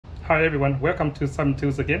Hi everyone, welcome to Some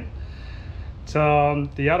Tools again. So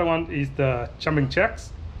the other one is the jumping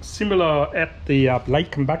jacks, similar at the blade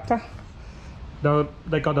compactor. Though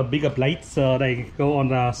they got a bigger blade, so they go on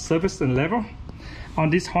the service and level. On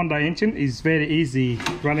this Honda engine is very easy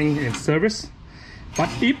running and service. But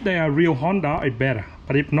if they are real Honda, it's better.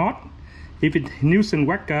 But if not, if it's Nielsen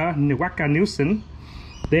Wacker Nielsen,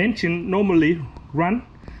 the engine normally run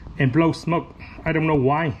and blow smoke. I don't know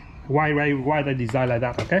why they design like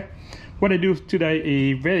that. Okay, what I do today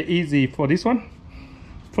is very easy for this one.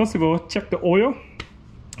 First of all, check the oil,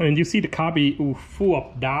 and you see the carby full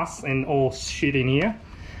of dust and all shit in here,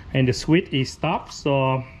 and the switch is stopped.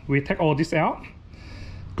 So we take all this out,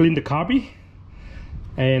 clean the carby,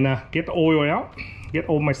 and get the oil out, get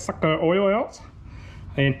all my sucker oil out,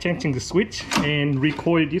 and changing the switch and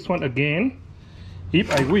recoil this one again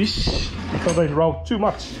if I wish, because they roll too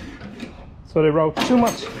much. So they roll too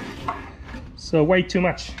much, so way too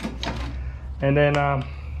much, and then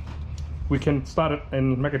we can start it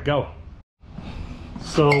and make it go.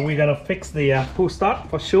 So we're gonna fix the pull start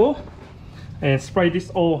for sure, and spray this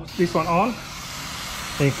one on,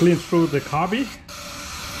 and clean through the carby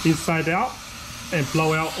inside out, and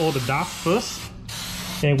blow out all the dust first.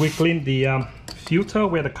 And we clean the filter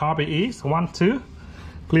where the carby is, 1, 2,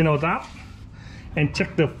 clean all that, and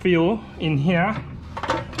check the fuel in here.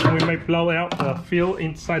 We may blow out the fuel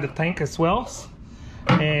inside the tank as well.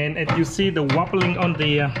 And if you see the wobbling on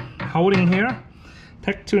the holding here,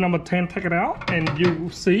 take to number 10, take it out, and you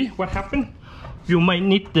see what happened. You might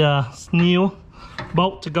need the new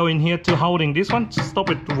bolt to go in here to holding this one to stop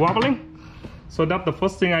it wobbling. So that's the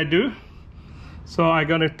first thing I do. So I'm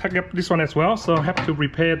gonna take up this one as well, so I have to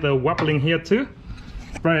repair the wobbling here too.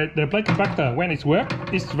 Right, the blade compactor, when it's work,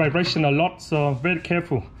 it's vibration a lot, so very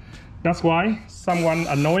careful. That's why someone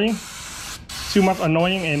annoying, too much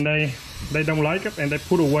annoying, and they don't like it and they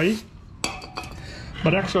put away.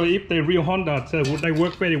 But actually, if they're real Honda, they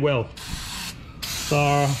work very well. So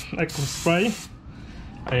I can spray,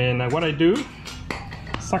 and what I do,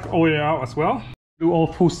 suck oil out as well. Do all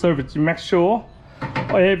full service to make sure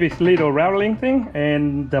every little rattling thing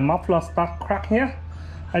and the muffler start crack here.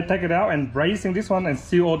 I take it out and bracing this one and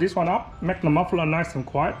seal all this one up, make the muffler nice and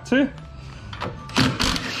quiet too.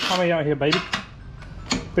 Come out here, baby.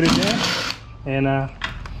 Put it there, and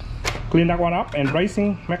clean that one up and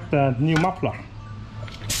bracing, make the new muffler.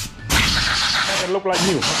 Make it look like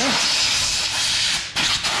new, okay?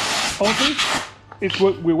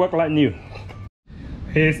 Also, we work like new.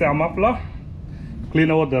 Here's our muffler.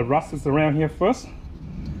 Clean all the rusts around here first,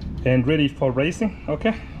 and ready for racing.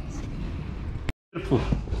 Okay. Beautiful.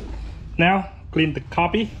 Now clean the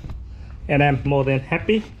carby, and I'm more than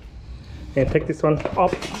happy. And take this one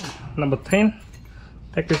up, number 10.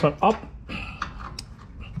 Take this one up.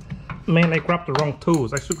 Man, I grabbed the wrong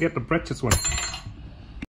tools. I should get the branches one.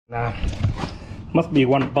 Now, must be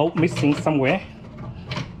one bolt missing somewhere,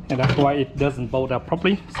 and that's why it doesn't bolt out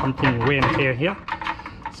properly. Something wear and tear here.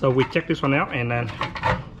 So we check this one out, and then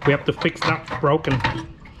we have to fix that broken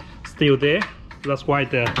steel there. That's why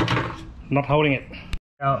the not holding it.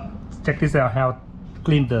 Now check this out, how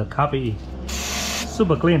clean the carby is.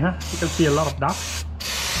 Super clean, huh? You can see a lot of dust.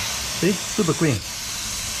 See, super clean.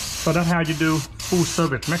 So that's how you do full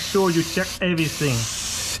service. Make sure you check everything,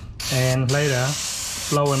 and later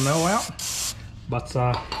blow and blow out. But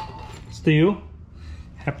still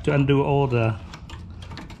have to undo all the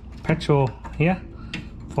petrol here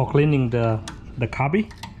for cleaning the carby.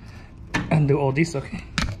 Undo all this, okay?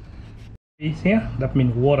 Here, that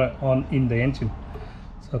means water on in the engine.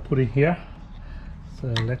 So put it here. So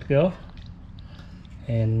let go.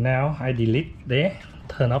 And now I delete there,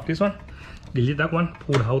 turn off this one, delete that one,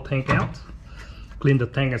 pull the whole tank out, clean the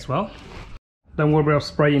tank as well. Don't worry about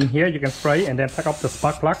spray in here. You can spray and then take off the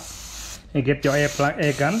spark plug and get your air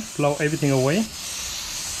gun, blow everything away.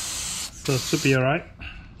 So it should be alright.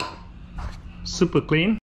 Super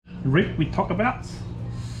clean. Rip we talk about.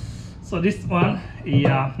 So this one is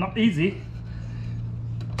not easy.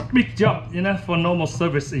 Big job, you know, for normal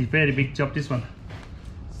service is very big job, this one.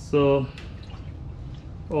 So,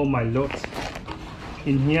 oh my lord,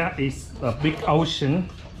 in here is a big ocean,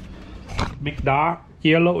 big dark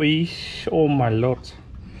yellowish. Oh my lord,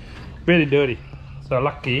 very dirty. So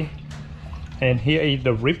lucky. And here is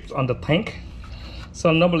the rips on the tank.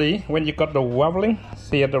 So normally when you got the wobbling,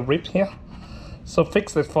 see the rips here, so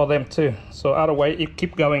fix it for them too. So otherwise it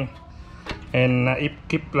keep going, and it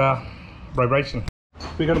keep vibration.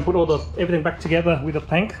 We're gonna put everything back together with the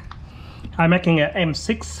tank. I'm making a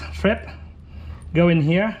M6 thread go in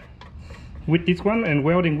here with this one, and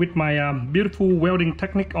welding with my beautiful welding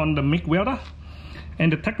technique on the MIG welder.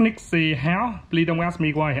 And the technique, see how, please don't ask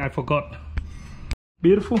me why, I forgot.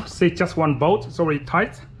 Beautiful. See, just one bolt, it's already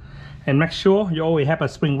tight. And make sure you always have a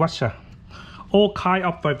spring washer. All kind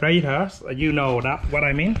of vibrators, you know that what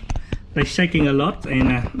I mean. They're shaking a lot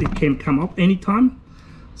and it can come up anytime.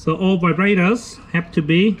 So all vibrators have to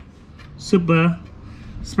be super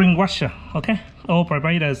spring washer. Okay, all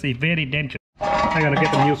vibrators is very dangerous. I'm gonna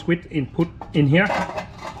get the new switch input in here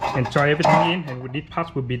and try everything in, and with this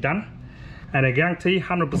part will be done. And I guarantee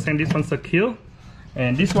 100% this one's secure,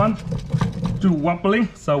 and this one do wobbling,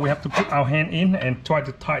 so we have to put our hand in and try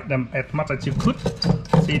to tighten them as much as you could.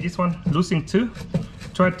 See this one losing too.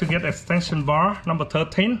 Try to get extension bar number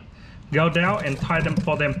 13, go down and tie them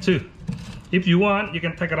for them too. If you want, you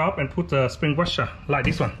can take it up and put the spring washer like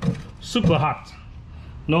this one. Super hot.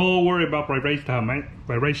 No worry about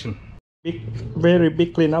vibration. Very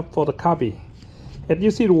big cleanup for the cubby. And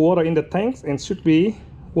you see the water in the tanks, and should be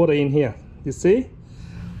water in here. You see?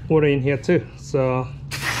 Water in here too. So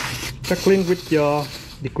just clean with your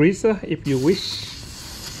degreaser if you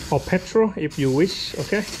wish, or petrol if you wish.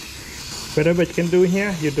 Okay, whatever you can do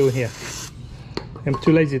here, you do here. I'm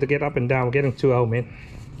too lazy to get up and down, getting too old, man.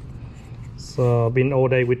 So been all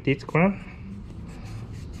day with this one.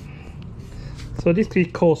 So this is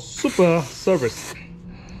called super service.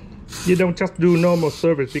 You don't just do normal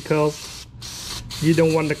service because you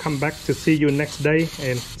don't want to come back to see you next day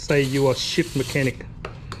and say you are shit mechanic.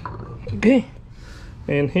 Okay,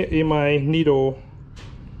 and here is my needle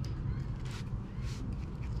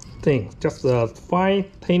thing, just a fine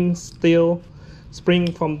thin steel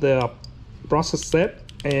spring from the process set,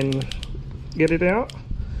 and get it out.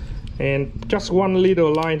 And just one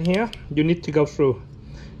little line here you need to go through,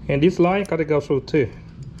 and this line gotta go through too,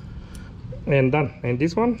 and done. And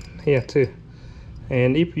this one here too.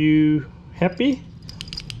 And if you happy,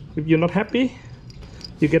 if you're not happy,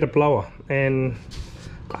 you get a blower. And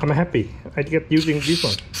I'm happy I get using this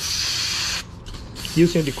one,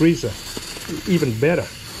 using the degreaser, even better.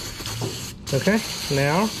 Okay,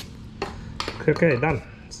 now okay, done.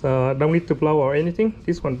 So don't need to blow or anything.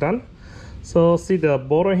 This one done. So see the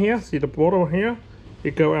border here,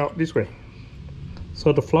 it go out this way.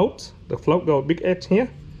 So the float go big edge here,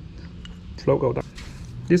 float go down.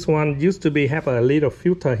 This one used to be have a little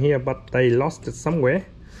filter here, but they lost it somewhere.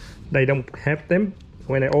 They don't have them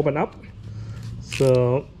when I open up.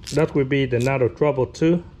 So that will be another trouble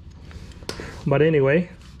too. But anyway,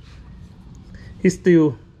 it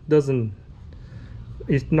still doesn't,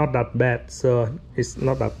 it's not that bad. So it's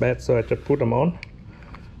not that bad. So I just put them on.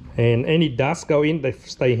 And any dust go in, they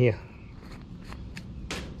stay here.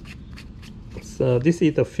 So this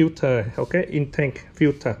is the filter, okay, in tank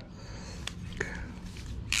filter.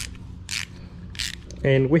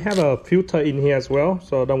 And we have a filter in here as well,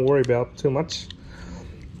 so don't worry about too much.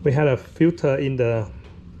 We had a filter in the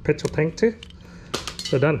petrol tank too.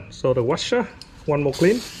 So done. So the washer, one more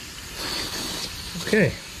clean.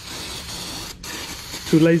 Okay.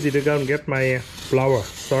 Too lazy to go and get my blower.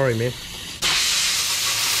 Sorry, man.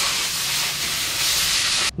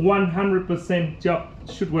 100% job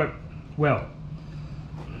should work well.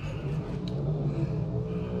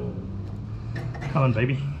 Come on,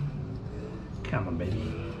 baby. Come on, baby.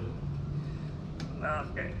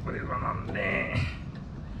 Okay, put it on there.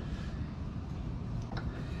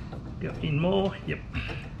 Go in more. Yep.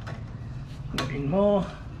 Go in more.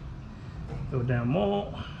 Go down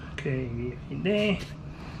more. Okay, in there.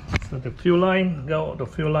 So the fuel line, go the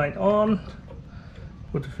fuel line on.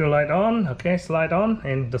 Put the fuel light on, okay, slide on,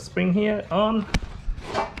 and the spring here on,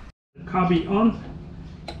 the cubby on,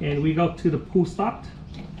 and we go to the pull start.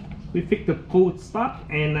 We fix the pull start,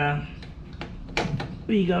 and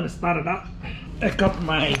we gonna start it up. I got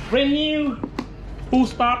my brand new pull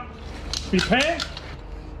start repair,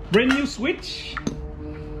 brand new switch.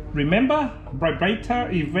 Remember, vibrator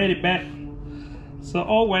is very bad, so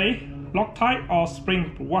always Loctite or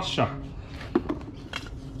spring washer.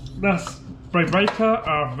 That's vibrator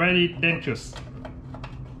are very dangerous.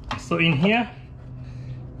 So in here,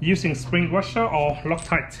 using spring washer or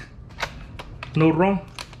Loctite, no wrong,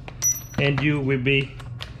 and you will be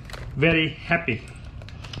very happy.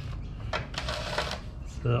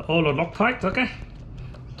 So all the Loctite, okay,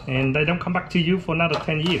 and they don't come back to you for another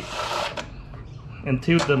 10 years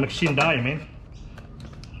until the machine die, man.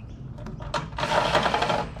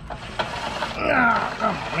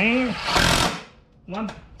 Oh, man.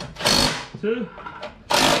 1, 2,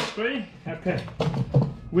 3. Okay,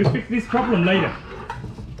 we fix this problem later.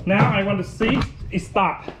 Now I want to see it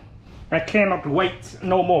start. I cannot wait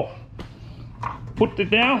no more. Put it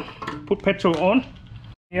down, put petrol on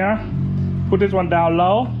here, put this one down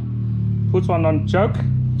low, put one on choke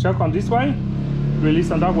on this way,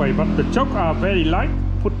 release on that way. But the choke are very light.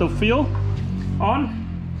 Put the fuel on,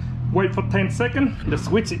 wait for 10 seconds, the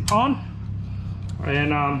switch it on,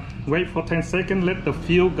 and wait for 10 seconds, let the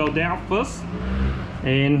fuel go down first,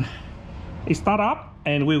 and it start up,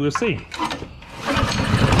 and we will see.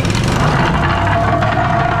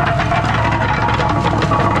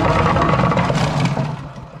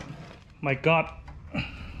 My God,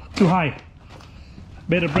 too high.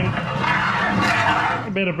 Better bring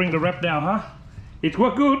the rep down, huh? It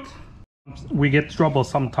worked good. We get trouble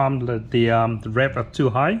sometimes that the rep are too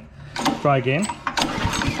high. Try again.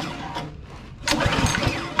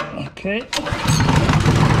 Okay.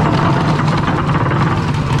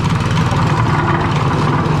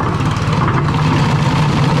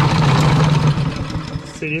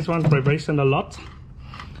 See, this one vibration a lot.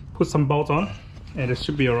 Put some bolts on, and it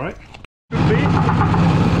should be alright. Should be.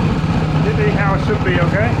 This is how it should be,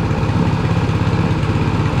 okay?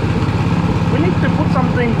 We need to put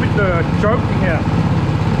something with the choke in here.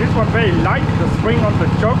 This one very light, the spring on the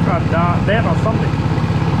choke are dead or something.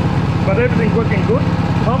 But everything working good,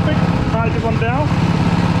 perfect. Tie this one down.